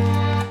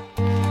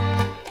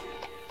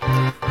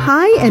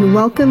Hi, and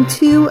welcome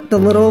to the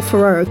Little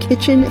Ferraro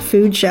Kitchen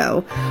Food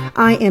Show.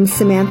 I am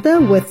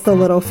Samantha with the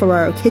Little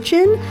Ferraro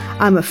Kitchen.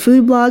 I'm a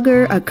food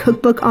blogger, a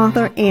cookbook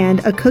author, and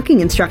a cooking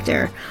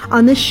instructor.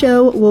 On this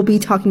show, we'll be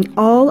talking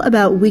all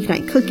about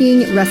weeknight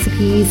cooking,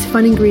 recipes,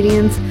 fun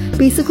ingredients.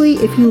 Basically,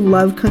 if you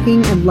love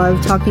cooking and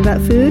love talking about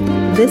food,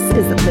 this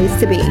is the place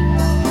to be.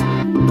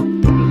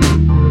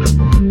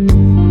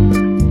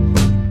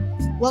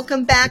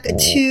 Welcome back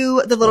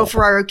to the Little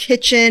Ferraro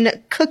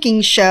Kitchen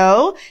Cooking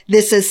Show.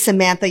 This is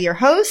Samantha, your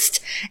host,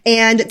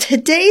 and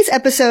today's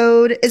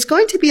episode is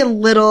going to be a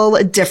little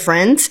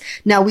different.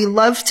 Now, we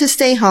love to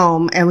stay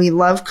home, and we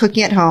love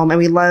cooking at home, and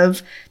we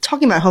love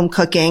talking about home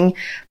cooking,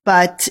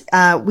 but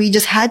we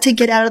just had to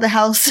get out of the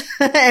house,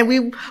 and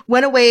we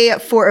went away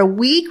for a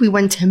week. We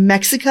went to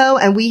Mexico,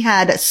 and we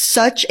had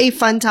such a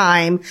fun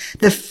time.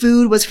 The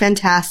food was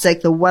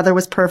fantastic. The weather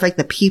was perfect.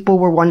 The people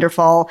were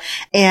wonderful.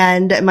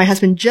 And my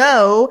husband,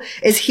 Joe,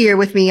 is here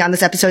with me on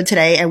this episode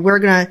today, and we're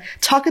going to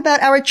talk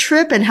about our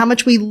trip and how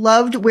much we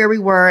loved where we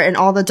were and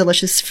all the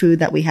delicious food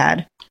that we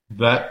had.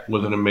 That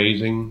was an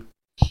amazing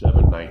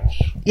 7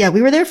 nights. Yeah,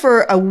 we were there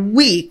for a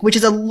week, which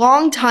is a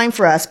long time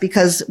for us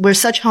because we're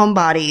such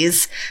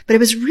homebodies, but it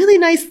was really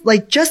nice,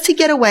 like just to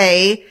get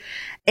away.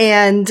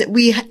 And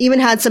we even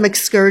had some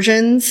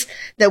excursions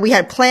that we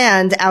had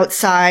planned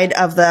outside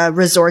of the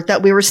resort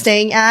that we were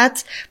staying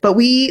at, but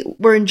we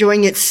were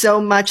enjoying it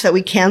so much that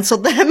we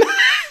canceled them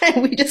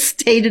and we just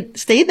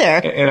stayed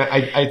there. And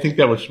I think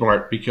that was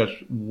smart because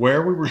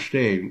where we were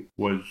staying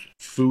was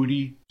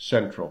foodie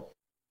central.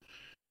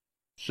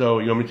 So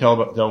you want me to tell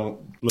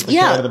let me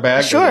out of the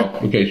bag? Sure. No?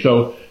 Okay,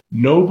 so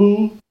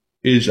Nobu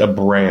is a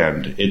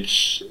brand.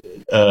 It's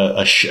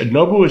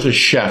Nobu is a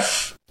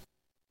chef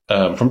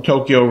from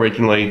Tokyo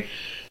originally,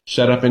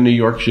 set up in New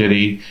York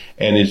City,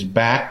 and is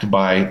backed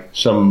by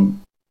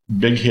some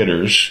big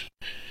hitters.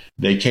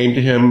 They came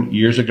to him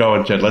years ago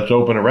and said, let's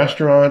open a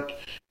restaurant.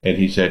 And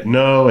he said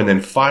no. And then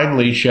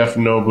finally, Chef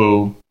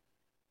Nobu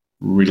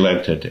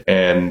relented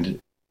and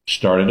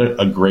started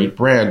a great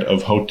brand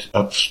of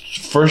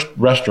first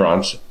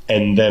restaurants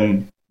and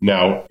then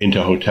now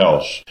into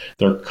hotels.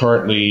 They're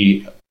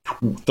currently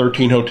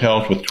 13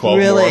 hotels with 12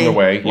 more on the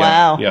way.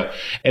 Wow. Yeah.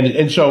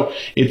 And so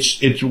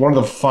it's one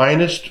of the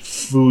finest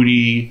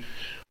foodie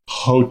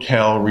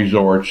hotel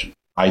resorts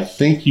I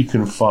think you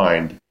can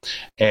find.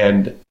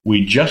 And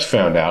we just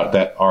found out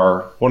that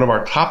one of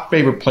our top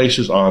favorite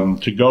places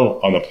to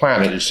go on the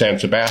planet is San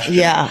Sebastian.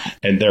 Yeah.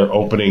 And they're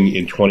opening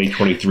in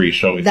 2023.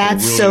 So it's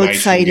That's really so nice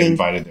exciting. to get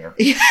invited there.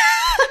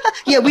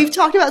 Yeah, we've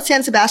talked about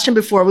San Sebastian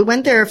before. We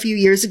went there a few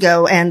years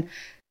ago, and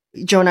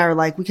Joe and I were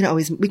like, we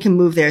can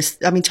move there.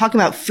 I mean, talking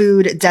about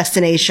food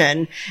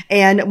destination.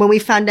 And when we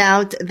found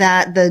out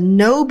that the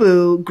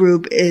Nobu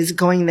group is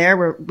going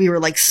there, we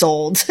were like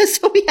sold.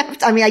 So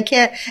I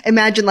can't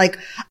imagine like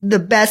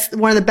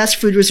one of the best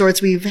food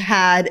resorts we've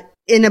had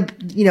in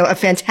a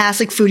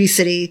fantastic foodie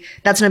city.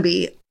 That's going to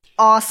be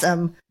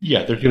awesome.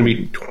 Yeah, there's going to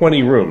be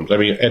 20 rooms. I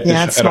mean,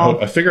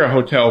 I figure a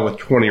hotel with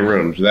 20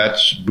 rooms,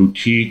 that's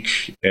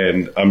boutique,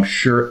 and I'm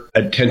sure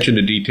attention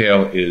to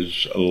detail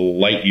is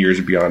light years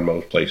beyond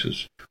most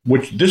places,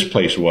 which this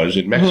place was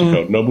in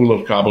Mexico. Mm-hmm. Nobu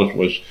Los Cabos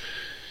was,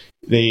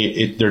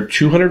 there are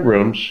 200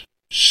 rooms,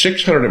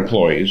 600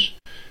 employees,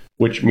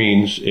 which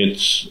means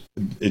there's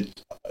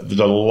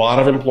a lot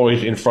of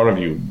employees in front of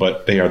you,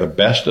 but they are the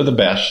best of the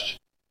best,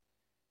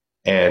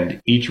 and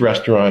each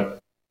restaurant,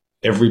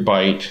 every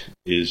bite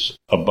is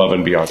above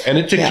and beyond. And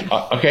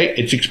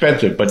it's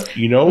expensive, but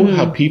you know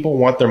how people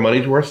want their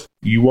money's worth?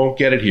 You won't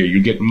get it here.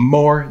 You get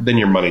more than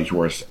your money's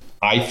worth,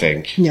 I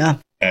think,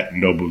 at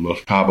Nobu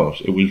Los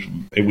Cabos.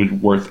 It was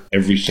worth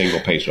every single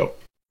peso.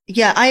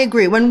 Yeah, I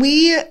agree.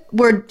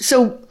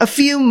 So a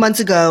few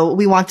months ago,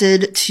 we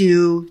wanted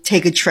to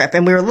take a trip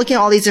and we were looking at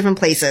all these different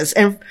places.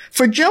 And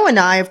for Joe and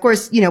I, of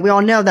course, we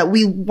all know that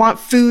we want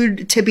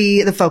food to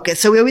be the focus.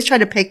 So we always try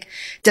to pick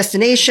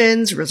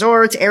destinations,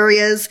 resorts,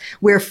 areas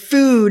where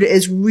food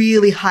is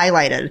really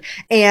highlighted.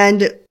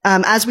 And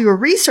as we were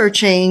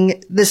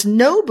researching, this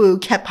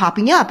Nobu kept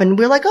popping up, and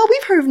we're like, oh,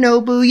 we've heard of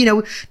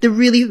Nobu, the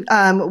really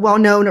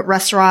well-known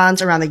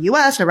restaurants around the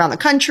U.S. and around the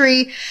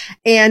country.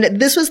 And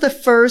this was the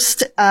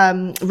first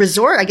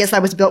resort, I guess,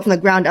 that was built from the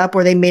ground up,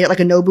 where they made it like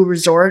a Nobu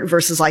resort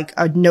versus like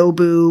a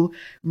Nobu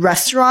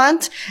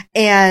restaurant.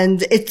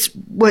 And it's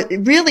what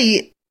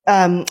really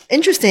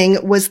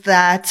interesting was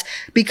that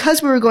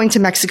because we were going to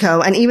Mexico,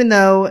 and even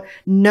though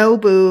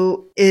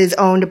Nobu is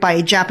owned by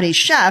a Japanese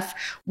chef,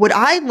 what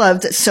I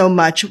loved so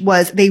much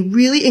was they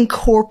really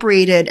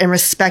incorporated and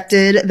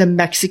respected the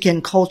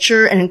Mexican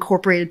culture and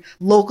incorporated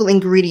local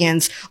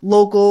ingredients,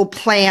 local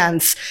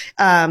plants,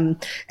 and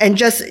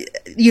just,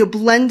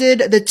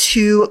 blended the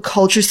two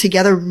cultures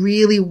together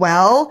really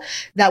well.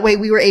 That way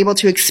we were able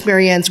to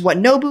experience what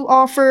Nobu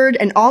offered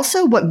and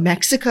also what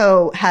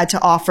Mexico had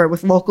to offer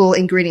with local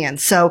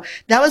ingredients. So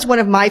that was one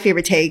of my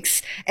favorite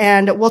takes.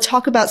 And we'll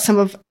talk about some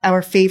of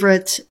our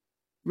favorite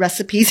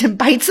recipes and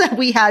bites that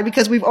we had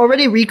because we've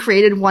already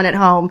recreated one at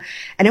home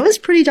and it was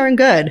pretty darn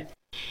good.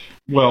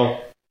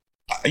 Well,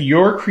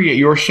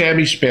 your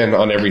Sammy spin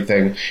on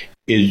everything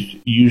is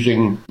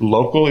using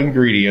local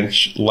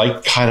ingredients,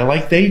 kind of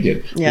like they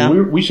did. Yeah.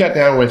 We sat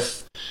down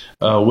with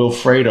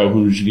Wilfredo,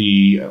 who's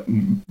the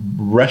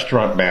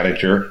restaurant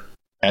manager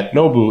at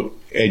Nobu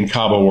in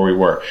Cabo where we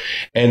were,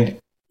 and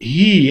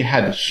he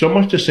had so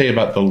much to say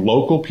about the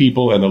local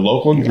people and the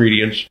local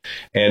ingredients,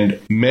 and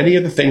many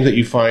of the things that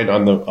you find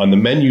on the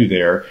menu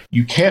there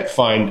you can't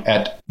find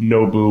at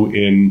Nobu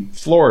in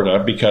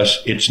Florida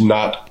because it's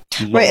not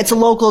local. Right. It's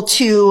local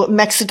to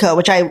Mexico,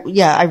 which I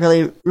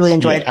really, really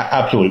enjoyed. Yeah,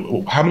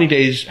 absolutely. How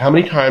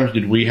many times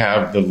did we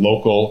have the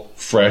local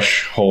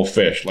fresh whole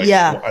fish?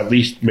 At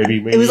least maybe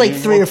it was like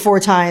 3 or 4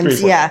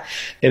 times. Yeah.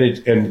 And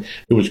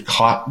it was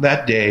caught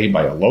that day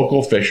by a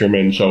local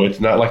fisherman, so it's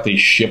not like they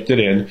shipped it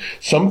in.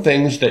 Some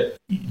things that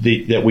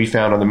we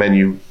found on the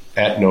menu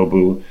at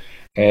Nobu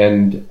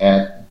and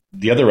at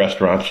the other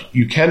restaurants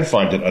you can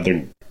find at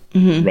other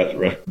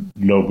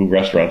Nobu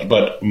restaurants,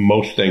 but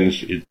most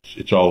things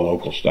it's all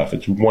local stuff.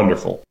 It's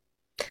wonderful.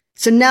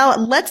 So now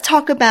let's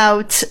talk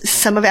about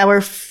some of our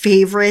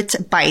favorite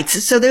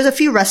bites. So there's a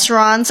few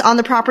restaurants on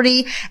the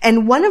property,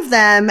 and one of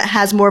them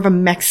has more of a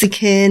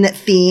Mexican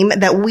theme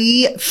that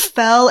we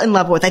fell in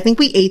love with. I think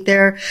we ate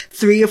there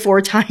 3 or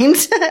 4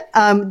 times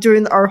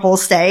during our whole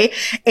stay,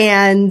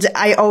 and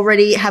I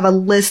already have a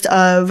list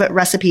of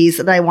recipes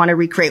that I want to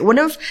recreate. One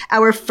of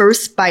our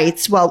first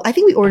bites, well, I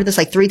think we ordered this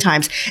like 3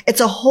 times.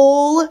 It's a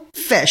whole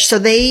fish. So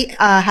they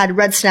had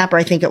red snapper,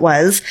 I think it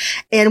was,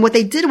 and what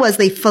they did was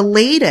they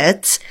filleted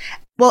it.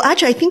 Well,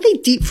 actually, I think they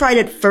deep fried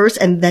it first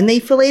and then they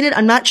filleted.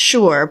 I'm not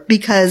sure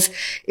because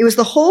it was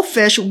the whole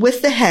fish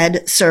with the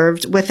head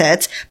served with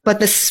it, but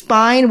the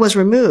spine was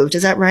removed.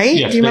 Is that right?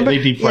 Yes, do you remember?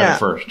 They deep fried it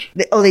first.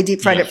 They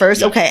deep fried it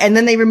first? Yes. Okay. And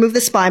then they removed the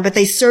spine, but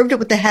they served it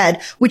with the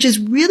head, which is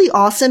really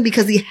awesome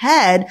because the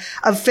head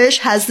of fish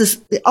has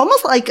this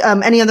almost like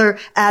any other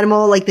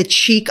animal, like the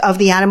cheek of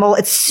the animal.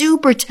 It's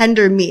super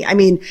tender meat. I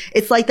mean,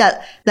 it's like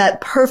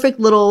that perfect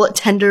little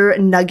tender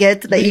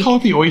nugget that you call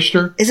it the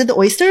oyster. Is it the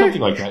oyster?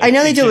 Something like that. I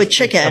know they do it with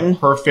chicken. It's a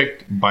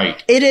perfect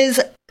bite. It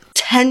is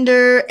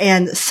tender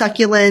and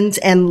succulent,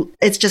 and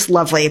it's just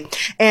lovely.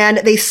 And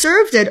they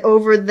served it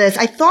over this.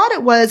 I thought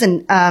it was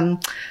a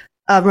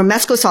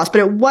romesco sauce, but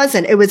it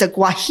wasn't. It was a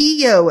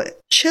guajillo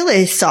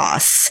chili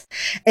sauce,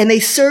 and they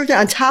served it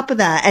on top of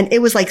that. And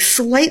it was like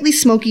slightly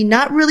smoky,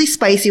 not really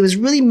spicy. It was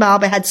really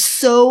mild, but had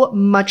so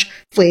much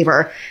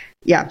flavor.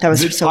 Yeah, that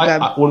was so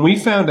good. When we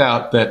found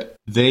out that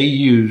they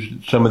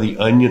used some of the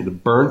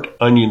burnt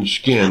onion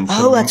skin.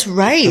 That's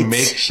right. To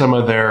make some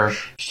of their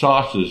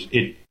sauces.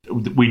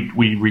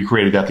 We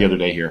recreated that the other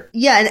day here.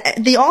 Yeah,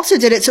 and they also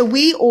did it. So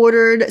we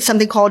ordered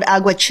something called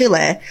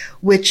aguachile,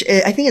 which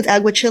is, I think it's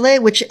aguachile,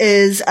 which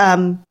is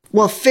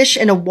fish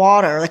in a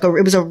water.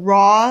 It was a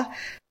raw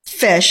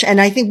fish,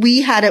 and I think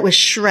we had it with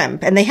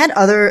shrimp, and they had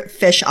other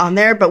fish on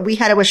there, but we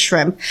had it with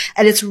shrimp,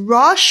 and it's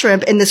raw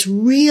shrimp in this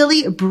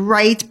really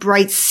bright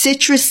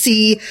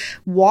citrusy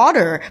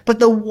water, but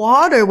the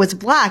water was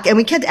black, and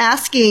we kept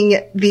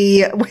asking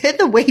the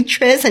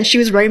waitress, and she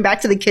was running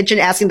back to the kitchen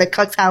asking the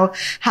cooks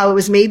how it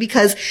was made,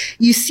 because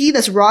you see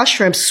this raw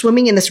shrimp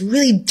swimming in this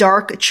really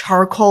dark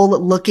charcoal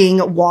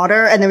looking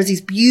water, and there was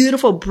these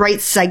beautiful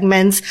bright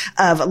segments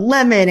of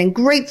lemon and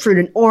grapefruit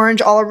and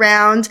orange all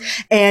around,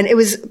 and it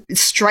was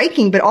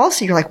striking, but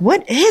also you're like,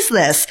 what is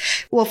this?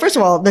 Well, first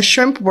of all, the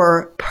shrimp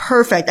were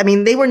perfect. I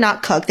mean, they were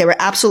not cooked. They were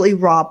absolutely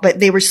raw, but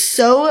they were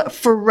so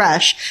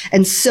fresh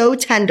and so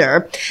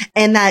tender.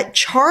 And that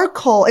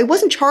charcoal, it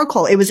wasn't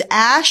charcoal. It was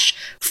ash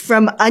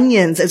from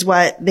onions is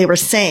what they were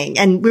saying.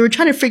 And we were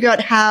trying to figure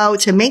out how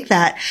to make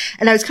that.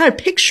 And I was kind of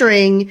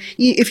picturing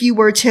if you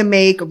were to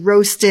make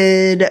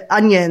roasted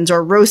onions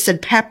or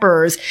roasted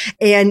peppers,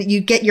 and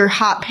you get your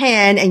hot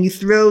pan and you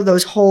throw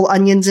those whole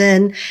onions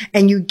in,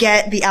 and you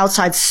get the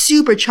outside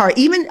super charred.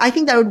 Even, I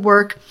think that would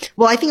work.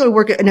 Well, I think it would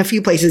work in a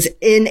few places,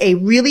 in a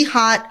really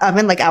hot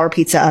oven, like our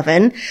pizza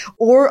oven,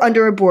 or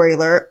under a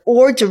broiler,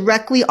 or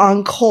directly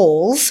on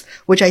coals,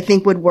 which I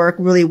think would work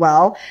really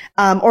well.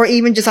 Or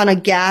even just on a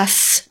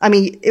gas. I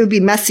mean, it would be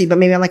messy, but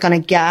maybe on a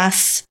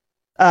gas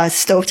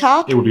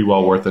stovetop. It would be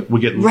well worth it.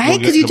 Right?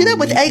 Because you do that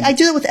with egg. I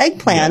do that with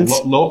eggplants.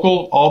 Yeah,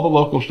 all the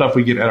local stuff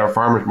we get at our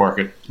farmer's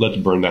market. Let's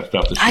burn that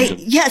stuff this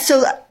season.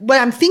 So what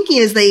I'm thinking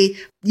is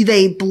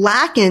they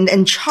blackened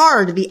and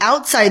charred the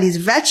outside of these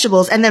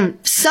vegetables, and then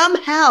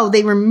somehow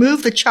they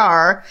removed the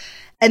char,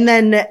 and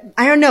then,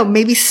 I don't know,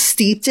 maybe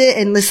steeped it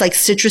in this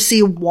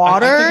citrusy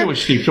water. I think it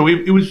was steeped. So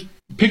it was,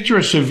 picture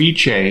a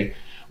ceviche,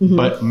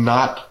 but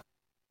not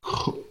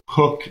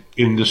cooked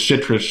in the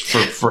citrus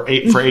for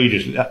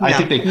ages. No. I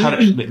think they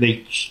cut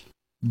it.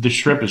 The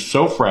shrimp is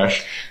so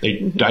fresh. They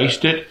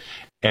diced it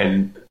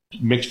and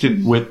mixed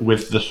it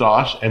with the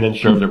sauce, and then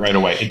served it right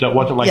away. It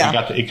wasn't like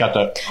it got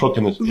the hook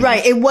in the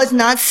right. It was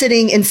not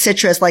sitting in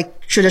citrus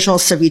like traditional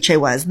ceviche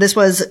was. This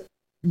was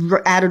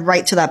added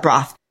right to that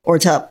broth or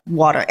to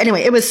water.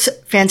 Anyway, it was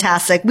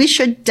fantastic. We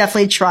should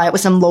definitely try it with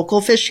some local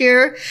fish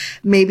here.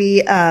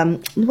 Maybe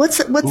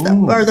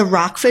the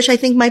rockfish, I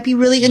think, might be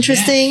really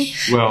interesting.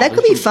 Yes. Well, that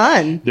could be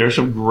fun. There's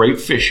some great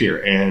fish here,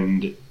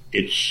 and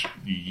it's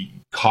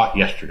caught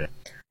yesterday.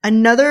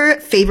 Another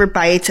favorite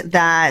bite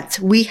that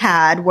we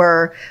had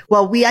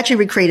we actually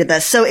recreated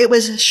this. So it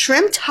was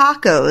shrimp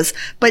tacos,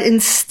 but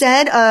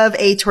instead of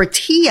a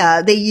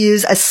tortilla, they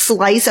use a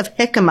slice of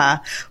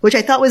jicama, which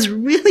I thought was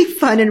really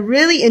fun and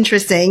really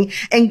interesting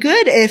and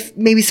good if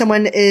maybe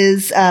someone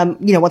is,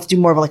 wants to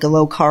do more of like a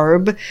low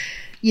carb,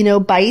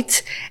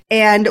 bite.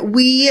 And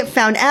we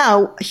found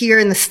out here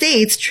in the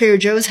States, Trader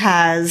Joe's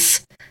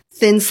has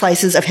thin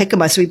slices of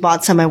jicama. So we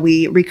bought some and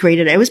we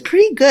recreated it. It was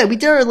pretty good. We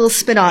did our little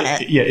spin on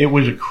it. Yeah, it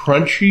was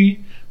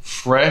crunchy,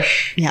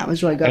 fresh. Yeah, it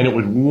was really good. And it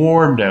was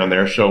warm down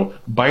there. So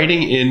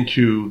biting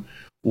into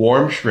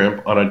warm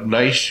shrimp on a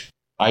nice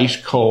ice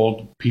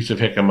cold piece of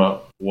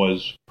jicama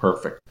was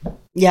perfect.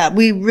 Yeah,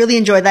 we really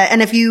enjoyed that.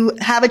 And if you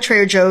have a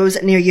Trader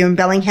Joe's near you in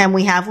Bellingham,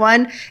 we have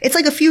one. It's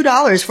like a few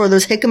dollars for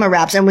those jicama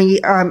wraps, and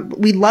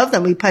we love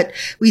them.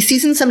 We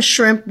seasoned some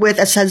shrimp with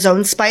a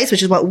Sazon spice,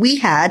 which is what we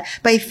had.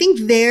 But I think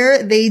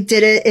they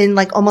did it in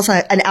like almost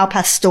like an al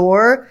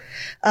pastor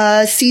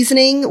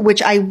seasoning,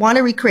 which I want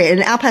to recreate.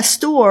 And al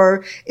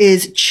pastor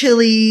is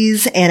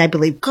chilies and I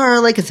believe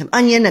garlic and some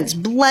onion, and it's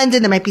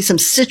blended. There might be some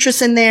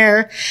citrus in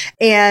there,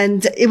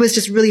 and it was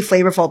just really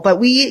flavorful. But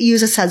we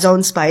use a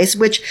Sazon spice,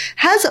 which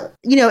has,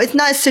 it's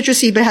not as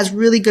citrusy, but it has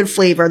really good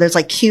flavor. There's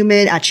like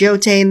cumin,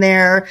 achiote in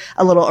there,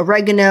 a little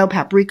oregano,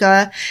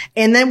 paprika.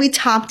 And then we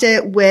topped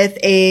it with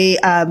a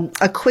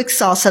quick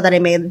salsa that I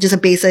made, just a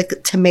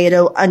basic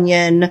tomato,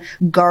 onion,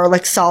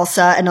 garlic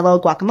salsa, and a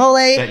little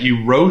guacamole. That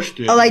you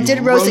roasted. Oh, I did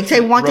roast it because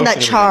I wanted that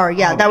char.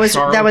 Yeah, that was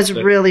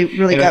really,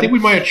 really good. I think we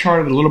might have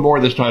charred it a little more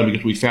this time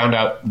because we found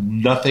out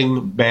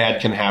nothing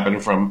bad can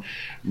happen from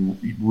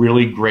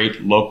really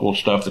great local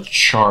stuff that's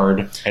charred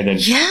and then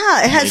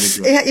it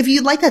has, if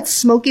you like that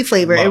smoky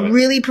flavor, it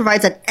really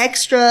provides an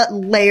extra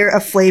layer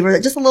of flavor,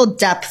 just a little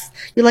depth.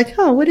 You're like,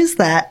 oh, what is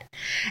that?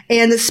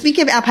 And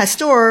speaking of al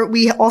pastor,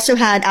 we also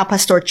had al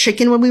pastor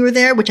chicken when we were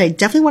there, which I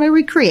definitely want to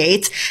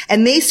recreate.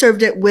 And they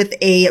served it with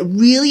a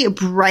really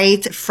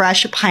bright,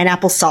 fresh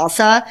pineapple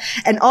salsa.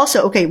 And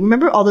also, okay,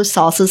 remember all those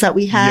salsas that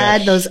we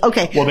had? Yes.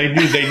 Well, they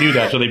knew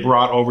that, so they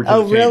brought over to the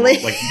table.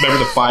 Really? Like,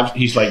 remember the five?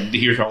 He's like,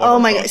 here's all. Oh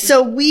my god!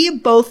 So we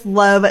both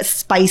love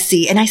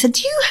spicy, and I said,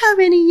 "Do you have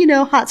any,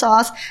 hot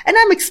sauce?" And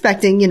I'm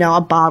expecting,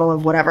 a bottle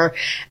of whatever.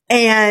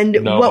 And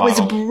what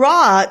was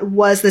brought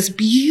was this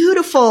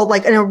beautiful,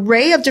 like an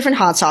array of different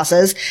hot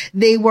sauces.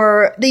 They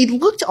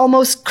looked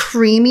almost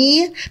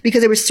creamy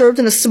because they were served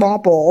in a small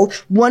bowl.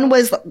 One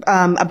was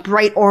a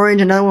bright orange,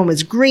 another one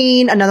was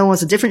green, another one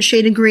was a different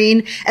shade of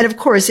green. And of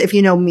course, if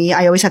you know me,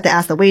 I always have to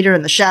ask the waiter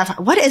and the chef,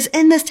 what is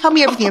in this? Tell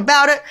me everything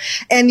about it.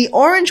 And the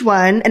orange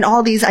one, and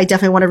all these I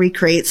definitely want to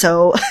recreate,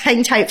 so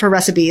hang tight for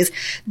recipes.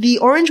 The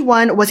orange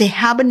one was a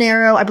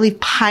habanero, I believe,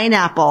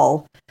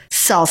 pineapple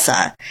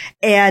salsa.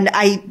 And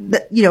I,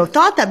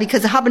 thought that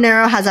because the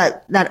habanero has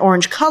that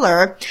orange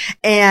color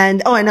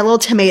and a little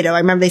tomato. I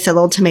remember they said a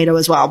little tomato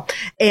as well.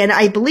 And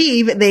I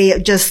believe they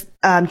just,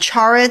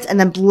 char it and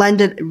then blend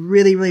it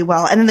really, really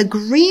well. And then the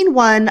green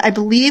one, I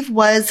believe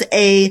was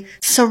a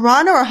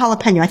serrano or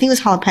jalapeno. I think it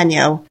was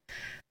jalapeno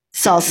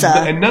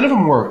salsa. And none of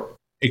them were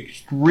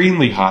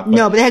extremely hot.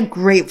 But they had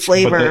great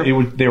flavor.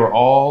 They were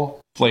all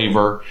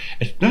flavor.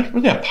 It's not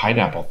really a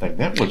pineapple thing.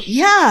 That was pretty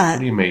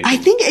amazing. I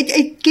think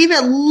it gave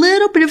it a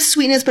little bit of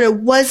sweetness, but it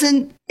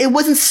wasn't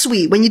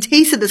sweet. When you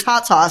tasted this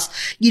hot sauce,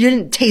 you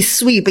didn't taste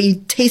sweet, but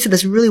you tasted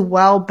this really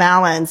well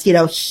balanced,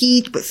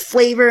 heat with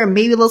flavor and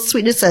maybe a little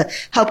sweetness to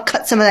help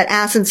cut some of that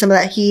acid, some of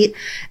that heat.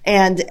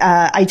 And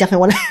I definitely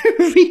want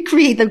to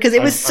recreate them because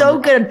it was so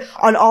good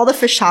on all the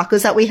fish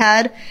tacos that we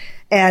had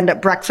and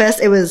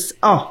breakfast. It was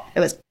I'm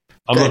good.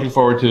 looking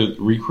forward to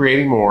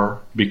recreating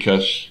more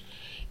because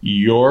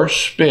your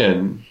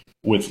spin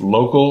with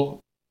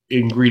local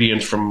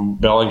ingredients from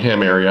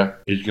Bellingham area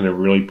is going to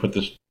really put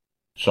this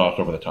sauce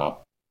over the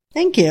top.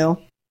 Thank you.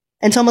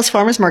 It's almost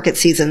farmers market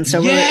season,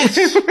 so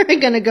we're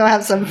going to go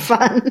have some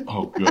fun.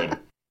 Oh, good.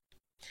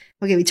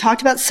 Okay, we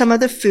talked about some of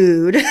the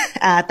food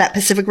at that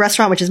Pacific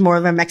restaurant, which is more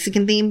of a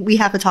Mexican theme. We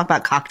have to talk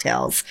about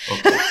cocktails.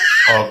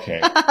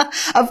 Okay.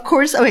 Of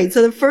course. Okay,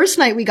 so the first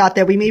night we got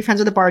there, we made friends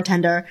with the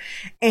bartender,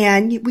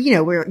 and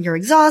you're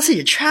exhausted,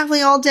 you're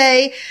traveling all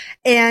day,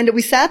 and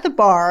we sat at the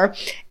bar.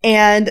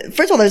 And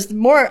first of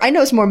all, I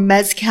know it's more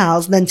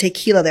mezcals than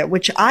tequila there,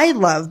 which I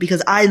love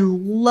because I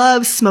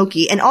love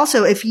smoky. And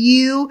also, if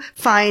you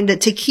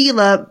find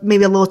tequila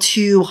maybe a little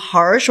too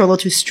harsh or a little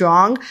too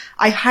strong,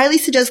 I highly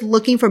suggest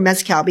looking for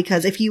mezcal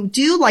because if you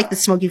do like the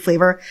smoky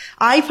flavor,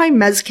 I find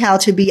mezcal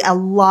to be a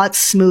lot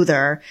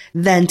smoother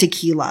than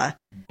tequila.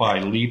 By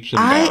leaps and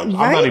bounds.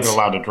 Right? I'm not even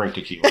allowed to drink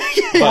tequila.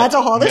 That's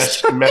a whole other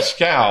story.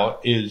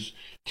 Mezcal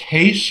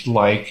tastes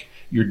like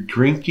you're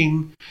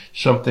drinking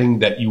something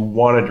that you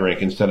want to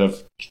drink instead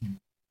of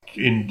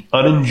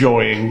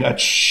unenjoying a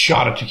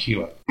shot of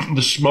tequila.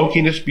 The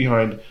smokiness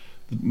behind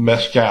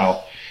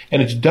mezcal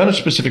and it's done a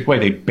specific way.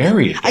 They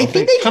bury it. I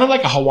think they kind of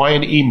like a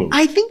Hawaiian emu.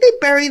 I think they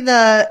bury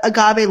the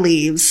agave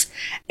leaves,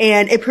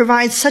 and it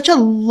provides such a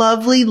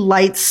lovely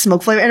light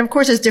smoke flavor. And of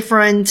course, there's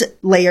different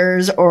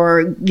layers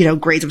or, you know,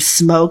 grades of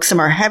smoke. Some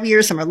are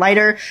heavier, some are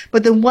lighter,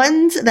 but the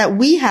ones that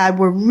we had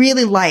were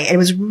really light, and it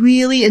was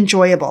really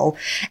enjoyable.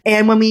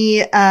 And when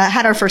we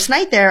had our first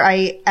night there,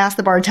 I asked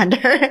the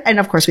bartender, and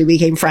of course we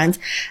became friends,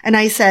 and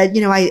I said,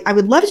 you know, I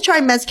would love to try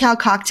a mezcal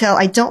cocktail.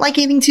 I don't like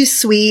anything too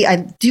sweet. I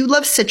do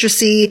love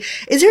citrusy.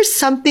 Is there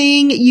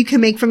something you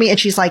can make for me? And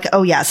she's like,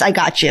 oh yes, I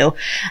got you.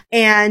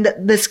 And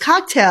this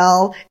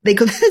cocktail,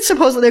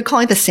 supposedly they're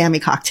calling it the Sammy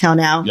cocktail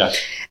now. Yes.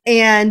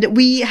 And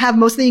we have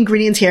most of the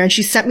ingredients here, and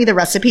she sent me the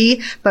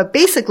recipe, but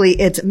basically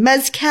it's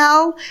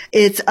mezcal,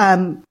 it's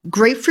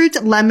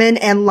grapefruit, lemon,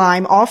 and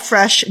lime, all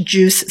fresh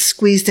juice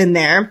squeezed in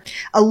there.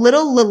 A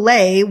little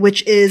Lillet,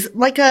 which is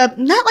like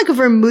not like a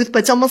vermouth, but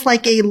it's almost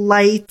like a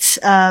light,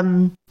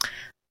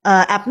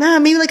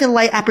 maybe like a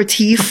light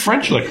aperitif. A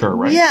French liqueur,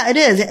 right? Yeah, it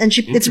is. And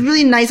it's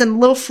really nice and a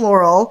little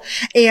floral,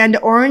 and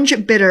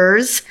orange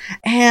bitters.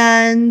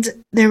 And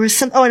there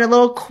was and a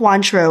little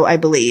Cointreau, I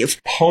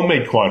believe.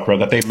 Homemade Cointreau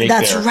that they make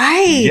That's there.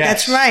 Right. Yes.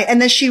 That's right. And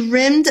then she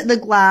rimmed the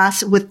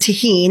glass with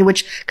tahini,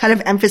 which kind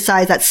of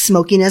emphasized that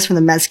smokiness from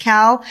the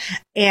mezcal.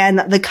 And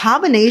the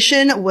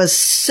combination was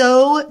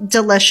so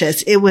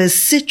delicious. It was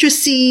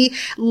citrusy,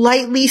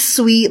 lightly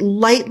sweet,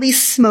 lightly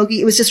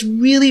smoky. It was just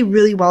really,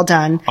 really well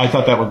done. I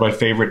thought that was my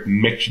favorite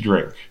mixed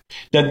drink.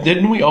 Then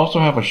didn't we also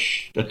have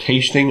a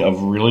tasting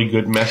of really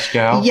good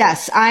mezcal?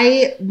 Yes.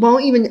 I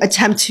won't even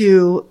attempt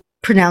to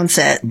pronounce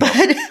it,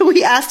 but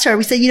we asked her,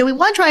 we said, you know, we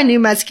want to try a new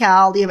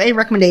mezcal. Do you have any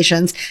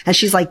recommendations? And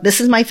she's like,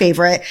 this is my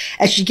favorite.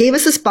 And she gave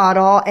us this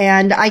bottle,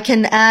 and I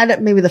can add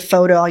maybe the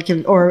photo,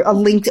 or a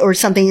link or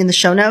something in the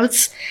show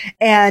notes.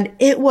 And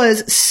it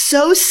was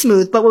so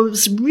smooth. But what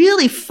was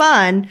really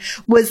fun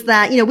was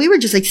that, you know, we were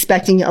just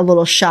expecting a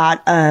little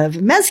shot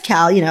of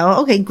mezcal, you know,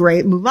 okay,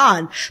 great, move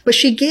on. But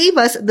she gave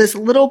us this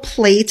little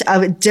plate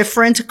of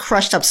different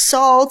crushed up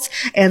salts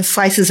and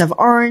slices of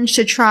orange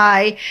to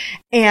try.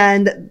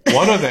 And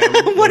one of them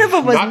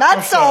was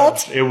not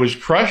salt. It was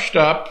crushed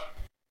up.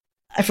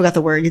 I forgot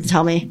the word. You can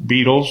tell me.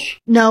 Beetles.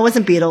 No, it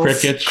wasn't beetles.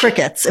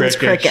 Crickets. It was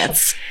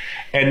crickets.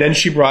 And then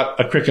she brought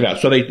a cricket out.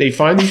 So they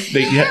find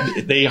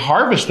these, they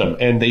harvest them,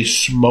 and they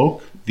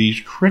smoke these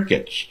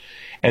crickets,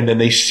 and then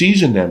they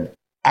season them.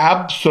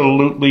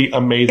 Absolutely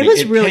amazing. It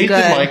was really good.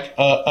 It tasted like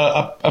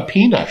a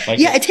peanut.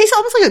 Yeah, it tastes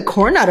almost like a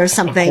corn nut or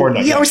something.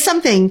 Or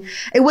something.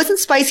 It wasn't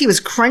spicy. It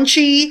was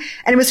crunchy.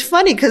 And it was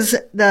funny because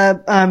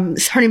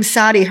her name's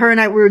Sadi, her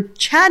and I were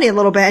chatting a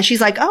little bit, and she's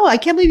like, oh, I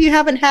can't believe you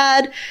haven't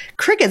had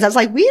crickets. I was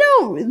like,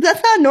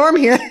 that's not norm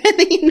here in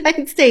the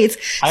United States.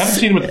 I haven't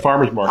seen them at the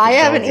farmer's market. I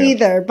haven't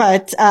either,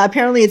 but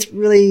apparently it's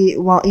really,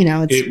 well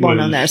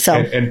known there. So.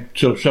 And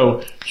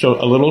so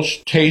a little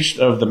taste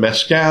of the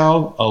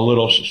mezcal, a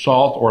little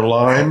salt or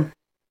lime,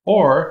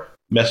 or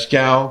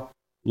mezcal,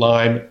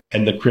 lime,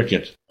 and the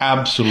crickets.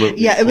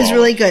 Absolutely. Yeah, it was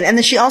really good. And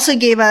then she also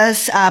gave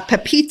us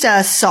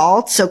pepita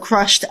salt, so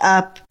crushed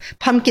up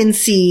pumpkin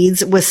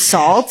seeds with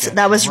salt.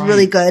 That was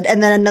really good.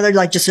 And then another,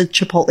 just a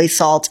chipotle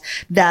salt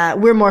that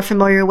we're more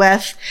familiar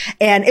with.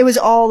 And it was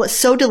all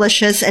so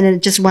delicious, and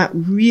it just went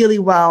really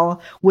well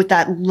with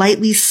that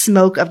lightly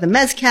smoke of the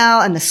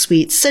mezcal and the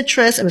sweet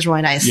citrus. It was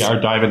really nice. Yeah,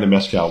 our dive in the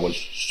mezcal was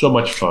so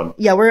much fun.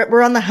 Yeah,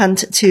 we're on the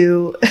hunt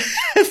to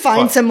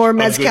find some more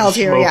mezcals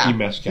here. Yeah.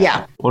 Mezcal.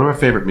 Yeah. One of our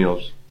favorite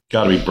meals.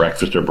 Got to be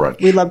breakfast or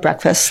brunch. We love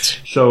breakfast.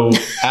 So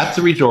at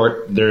the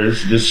resort,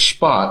 there's this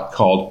spot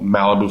called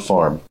Malibu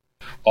Farm.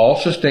 All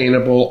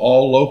sustainable,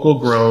 all local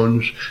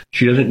grown.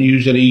 She doesn't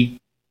use any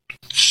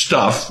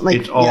stuff.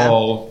 It's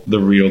all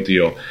the real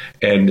deal.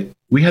 And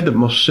we had the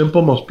most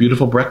simple, most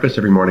beautiful breakfast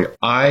every morning.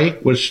 I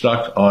was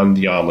stuck on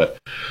the omelet.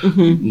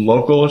 Mm-hmm.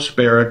 Local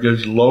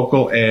asparagus,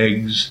 local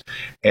eggs.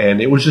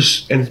 And it was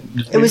just...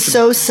 it was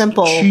so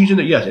simple. Cheese in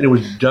it, yes. And it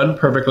was done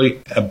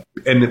perfectly.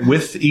 And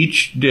with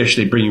each dish,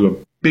 they bring you a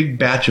big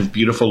batch of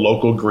beautiful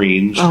local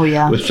greens. Oh,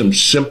 yeah. With some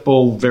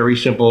simple, very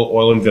simple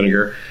oil and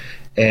vinegar.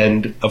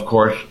 And, of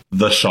course,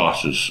 the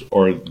sauces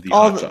or the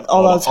hot sauce.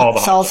 All those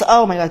sauces.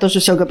 Oh, my God. Those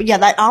are so good. But yeah,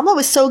 that omelet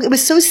was it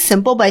was so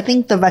simple, but I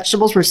think the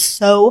vegetables were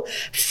so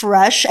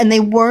fresh and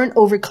they weren't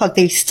overcooked.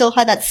 They still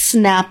had that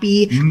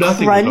snappy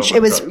crunch.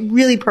 It was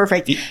really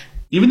perfect.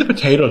 Even the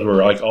potatoes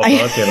were all done.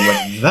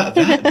 I'm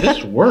like,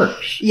 this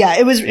works. Yeah,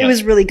 it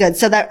was really good.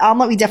 So that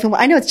omelet,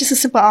 I know it's just a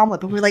simple omelet,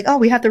 but we're like, oh,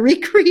 we have to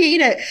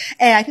recreate it.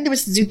 And I think there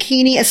was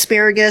zucchini,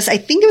 asparagus. I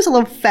think there was a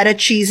little feta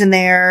cheese in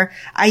there.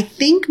 I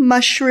think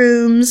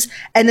mushrooms.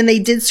 And then they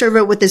did serve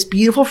it with this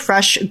beautiful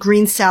fresh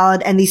green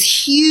salad and these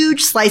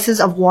huge slices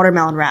of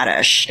watermelon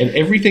radish. And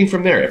everything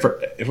from there. If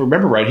I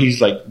remember right, he's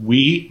like,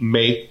 we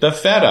make the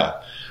feta.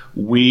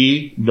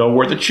 We know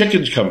where the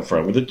chickens come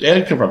from, where the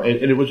eggs come from.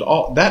 And it was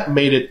all, that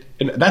made it,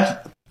 and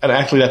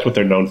actually that's what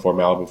they're known for,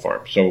 Malibu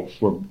Farm. So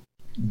we're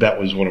that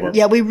was one of our...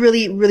 Yeah, we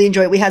really, really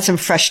enjoyed it. We had some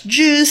fresh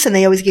juice, and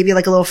they always gave you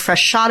like a little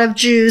fresh shot of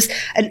juice,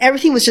 and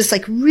everything was just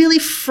like really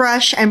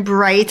fresh and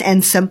bright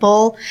and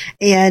simple.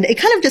 And it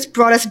kind of just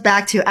brought us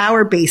back to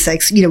our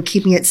basics,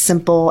 keeping it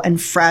simple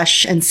and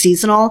fresh and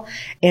seasonal.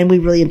 And we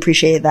really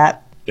appreciated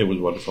that. It was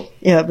wonderful.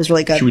 Yeah, it was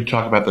really good. Should we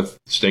talk about the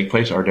steak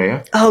place,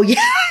 Ardea? Oh,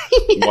 yeah.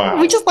 Wow.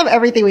 We just love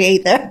everything we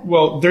ate there.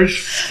 Well, there's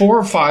 4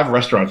 or 5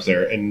 restaurants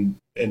there, and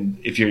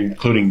if you're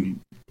including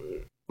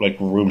like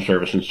room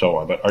service and so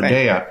on. But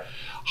Ardea, right.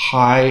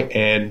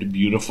 High-end,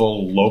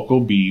 beautiful,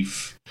 local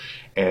beef,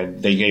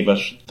 and they gave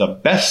us the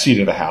best seat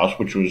of the house,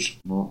 which was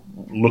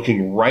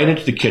looking right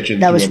into the kitchen.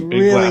 That was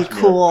really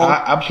cool.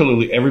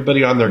 Absolutely.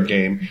 Everybody on their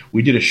game.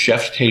 We did a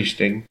chef's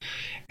tasting,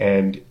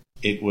 and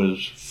it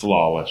was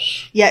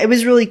flawless. Yeah, it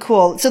was really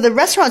cool. So the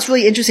restaurant's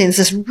really interesting. It's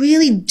this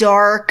really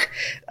dark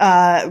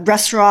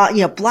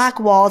restaurant,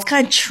 black walls,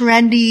 kind of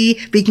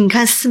trendy, but you can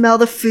kind of smell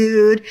the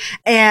food.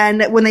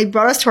 And when they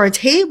brought us to our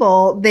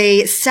table,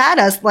 they sat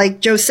us, like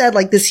Joe said,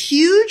 like this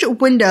huge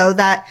window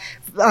that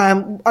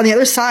on the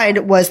other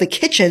side was the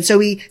kitchen. So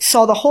we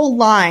saw the whole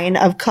line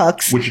of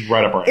cooks. Which is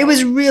right up our alley. It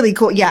was really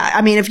cool. Yeah.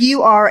 I mean, if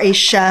you are a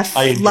chef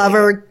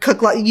lover,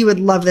 cook, you would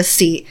love this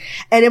seat.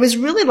 And it was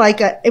really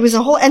it was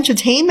a whole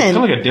entertainment. It's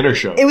kind of like a dinner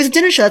show. It was a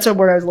dinner show. That's what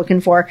word I was looking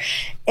for.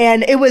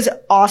 And it was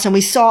awesome. We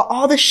saw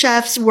all the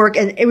chefs work,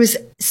 and it was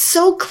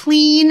so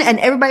clean, and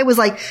everybody was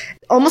like,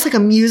 almost like a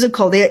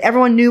musical.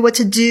 Everyone knew what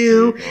to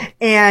do,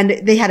 and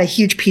they had a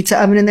huge pizza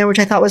oven in there, which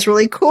I thought was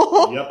really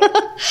cool. Yep.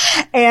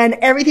 And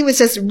everything was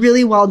just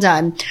really well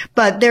done.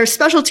 But their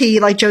specialty,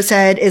 like Joe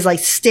said, is like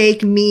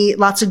steak, meat,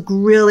 lots of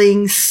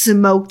grilling,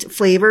 smoked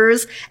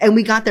flavors. And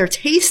we got their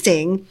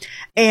tasting,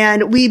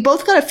 and we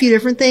both got a few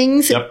different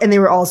things, and they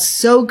were all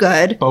so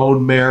good.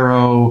 Bone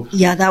marrow.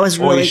 Yeah, that was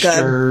really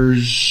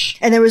oysters.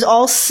 Good. And there was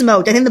all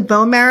smoked. I think the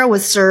bone marrow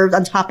was served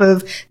on top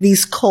of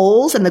these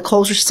coals, and the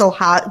coals were still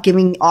hot,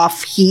 giving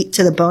off heat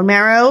to the bone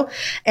marrow.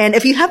 And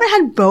if you haven't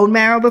had bone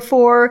marrow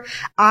before,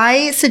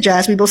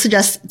 we both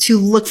suggest to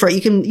look for it.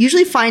 You can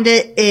usually find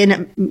it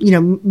in,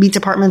 meat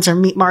departments or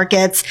meat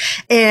markets.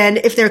 And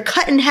if they're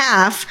cut in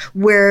half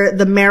where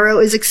the marrow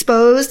is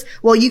exposed,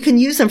 well, you can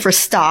use them for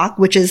stock,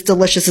 which is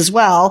delicious as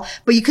well.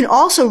 But you can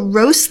also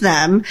roast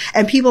them.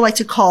 And people like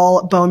to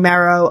call bone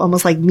marrow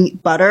almost like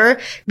meat butter,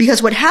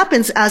 because what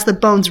happens as the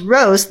bones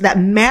roast, that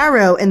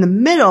marrow in the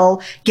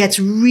middle gets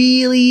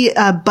really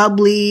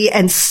bubbly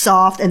and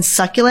soft and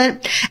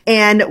succulent.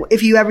 And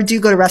if you ever do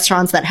go to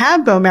restaurants that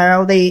have bone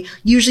marrow, they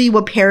usually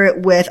will pair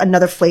it with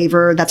another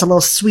flavor that's a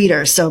little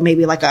sweeter. So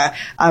maybe like a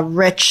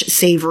rich,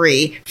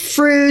 savory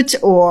fruit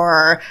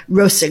or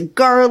roasted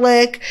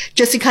garlic,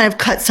 just to kind of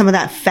cut some of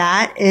that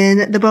fat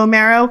in the bone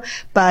marrow.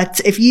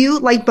 But if you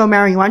like bone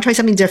marrow, you want to try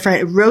something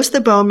different, roast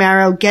the bone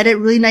marrow, get it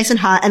really nice and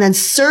hot, and then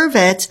serve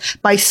it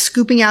by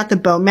scooping out the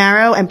bone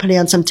marrow and putting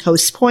on some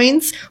toast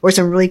points or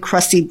some really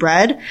crusty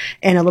bread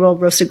and a little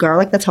roasted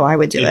garlic. That's how I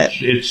would do it.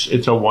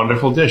 It's a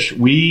wonderful dish.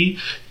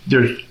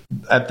 There's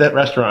at that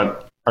restaurant,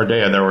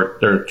 Ardea,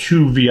 there are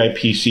 2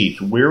 VIP seats.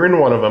 We're in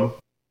one of them,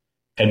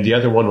 and the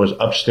other one was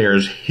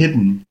upstairs,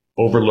 hidden,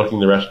 overlooking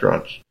the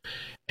restaurants.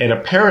 And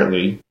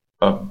apparently,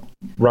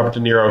 Robert De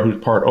Niro,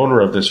 who's part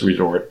owner of this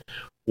resort,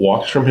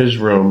 walks from his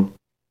room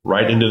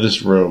right into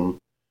this room,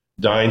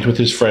 dines with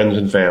his friends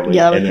and family,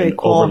 and then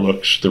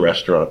overlooks the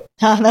restaurant.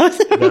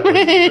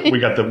 We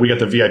got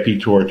the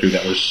VIP tour too.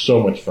 That was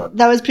so much fun.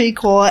 That was pretty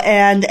cool.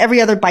 And every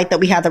other bite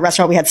that we had at the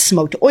restaurant, we had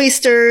smoked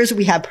oysters.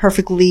 We had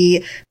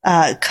perfectly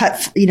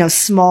cut,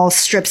 small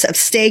strips of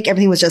steak.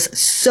 Everything was just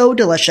so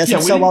delicious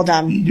and so well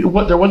done.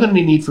 There wasn't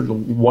any need for the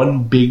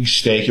one big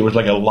steak. It was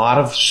like a lot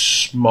of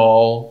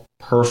small,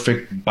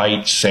 perfect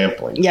bite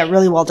sampling. Yeah,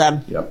 really well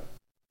done. Yep.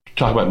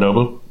 Talk about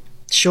Nobu.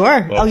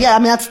 Sure. Well,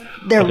 that's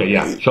their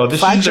So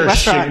this is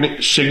their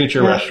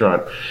signature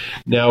restaurant.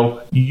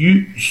 Now,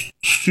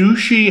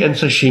 sushi and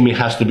sashimi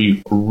has to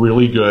be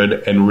really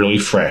good and really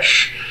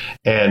fresh.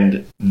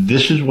 And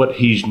this is what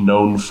he's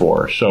known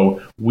for.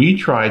 So we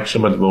tried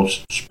some of the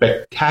most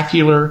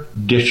spectacular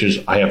dishes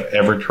I have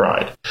ever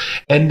tried.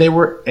 And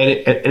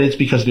it's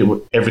because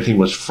everything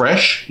was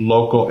fresh,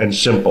 local, and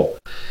simple.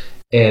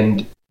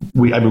 And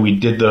we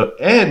did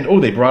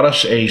they brought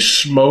us a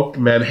smoked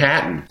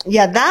Manhattan.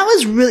 Yeah, that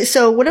was really,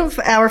 so one of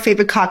our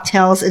favorite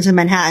cocktails is a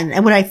Manhattan.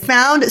 And what I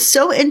found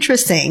so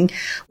interesting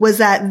was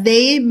that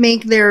they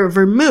make their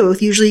vermouth,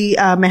 usually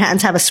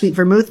Manhattans have a sweet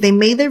vermouth. They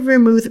made their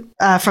vermouth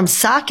from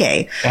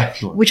sake.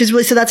 Excellent. Which is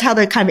really, so that's how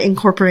they're kind of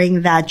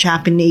incorporating that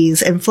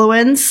Japanese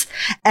influence.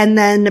 And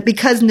then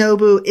because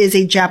Nobu is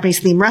a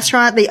Japanese themed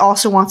restaurant, they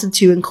also wanted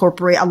to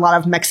incorporate a lot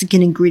of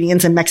Mexican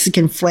ingredients and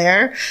Mexican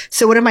flair.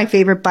 So one of my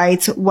favorite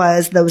bites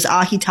was those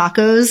ahi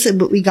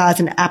tacos we got as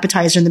an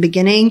appetizer in the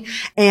beginning,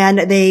 and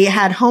they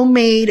had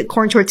homemade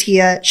corn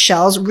tortilla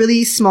shells,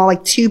 really small,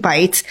 like 2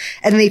 bites,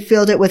 and then they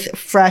filled it with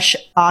fresh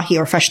ahi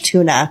or fresh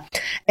tuna,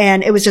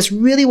 and it was just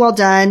really well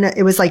done.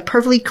 It was like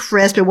perfectly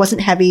crisp. It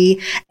wasn't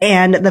heavy,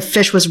 and the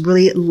fish was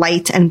really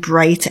light and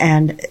bright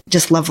and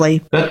just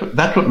lovely.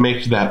 That's what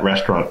makes that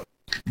restaurant.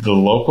 The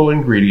local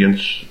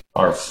ingredients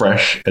are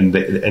fresh, and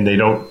they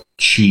don't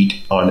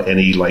cheat on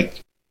any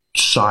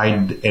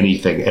side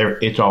anything.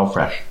 It's all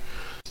fresh.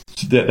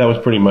 That was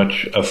pretty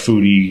much a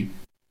foodie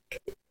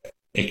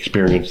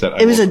experience that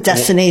it was a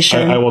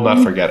destination. I will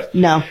not forget it.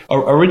 No.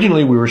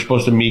 Originally, we were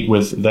supposed to meet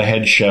with the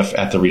head chef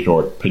at the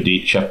resort,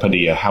 Chef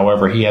Padilla.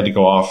 However, he had to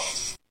go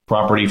off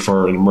property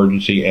for an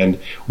emergency, and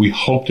we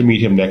hope to meet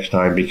him next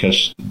time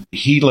because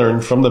he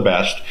learned from the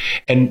best.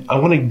 And I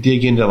want to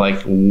dig into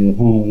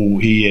who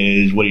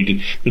he is, what he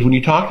did. Because when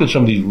you talk to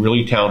some of these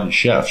really talented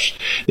chefs,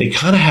 they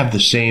kind of have the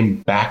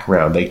same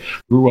background. They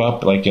grew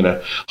up in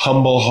a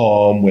humble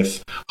home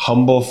with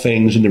humble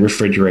things in the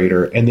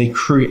refrigerator, and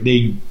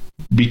they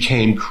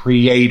became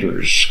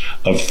creators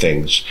of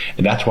things.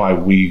 And that's why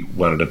we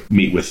wanted to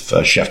meet with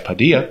Chef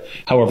Padilla.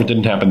 However, it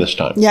didn't happen this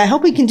time. Yeah, I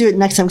hope we can do it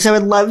next time because I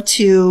would love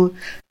to,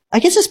 I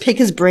guess, just pick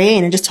his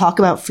brain and just talk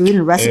about food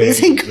and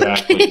recipes and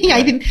cooking.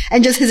 Right.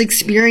 And just his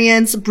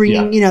experience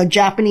bringing,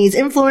 Japanese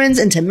influence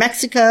into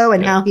Mexico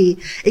and how he,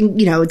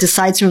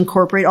 decides to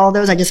incorporate all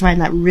those. I just find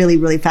that really,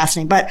 really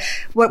fascinating. But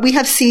what we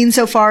have seen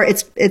so far,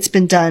 it's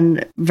been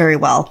done very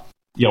well.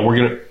 Yeah, we're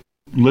going to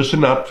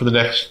listen up for the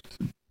next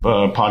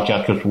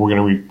podcast because we're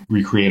going to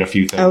recreate a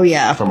few things. Oh,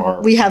 yeah.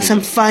 We have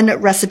vision. some fun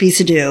recipes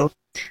to do.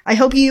 I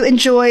hope you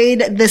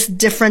enjoyed this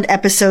different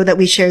episode that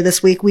we shared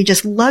this week. We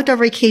just loved our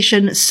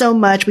vacation so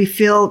much. We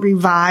feel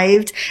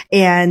revived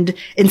and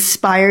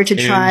inspired to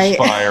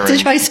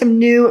try some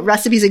new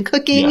recipes and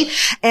cooking.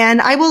 Yes.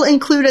 And I will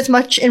include as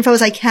much info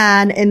as I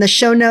can in the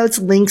show notes,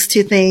 links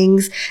to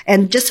things,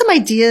 and just some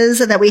ideas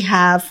that we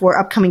have for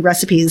upcoming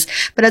recipes.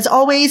 But as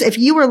always, if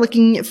you are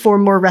looking for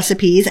more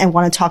recipes and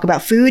want to talk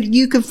about food,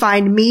 you can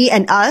find me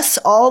and us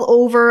all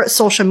over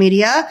social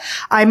media.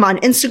 I'm on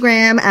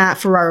Instagram at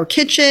Ferraro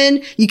Kitchen.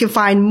 You can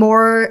find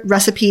more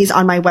recipes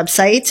on my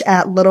website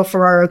at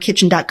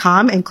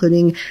littleferrarokitchen.com,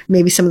 including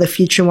maybe some of the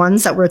future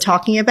ones that we're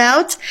talking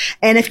about.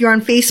 And if you're on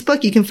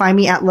Facebook, you can find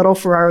me at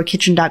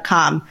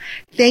littleferrarokitchen.com.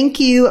 Thank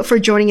you for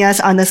joining us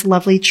on this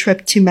lovely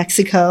trip to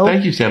Mexico.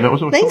 Thank you, Sam. That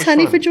was so much Thanks,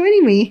 honey, fun. for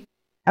joining me.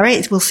 All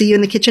right. We'll see you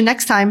in the kitchen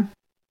next time.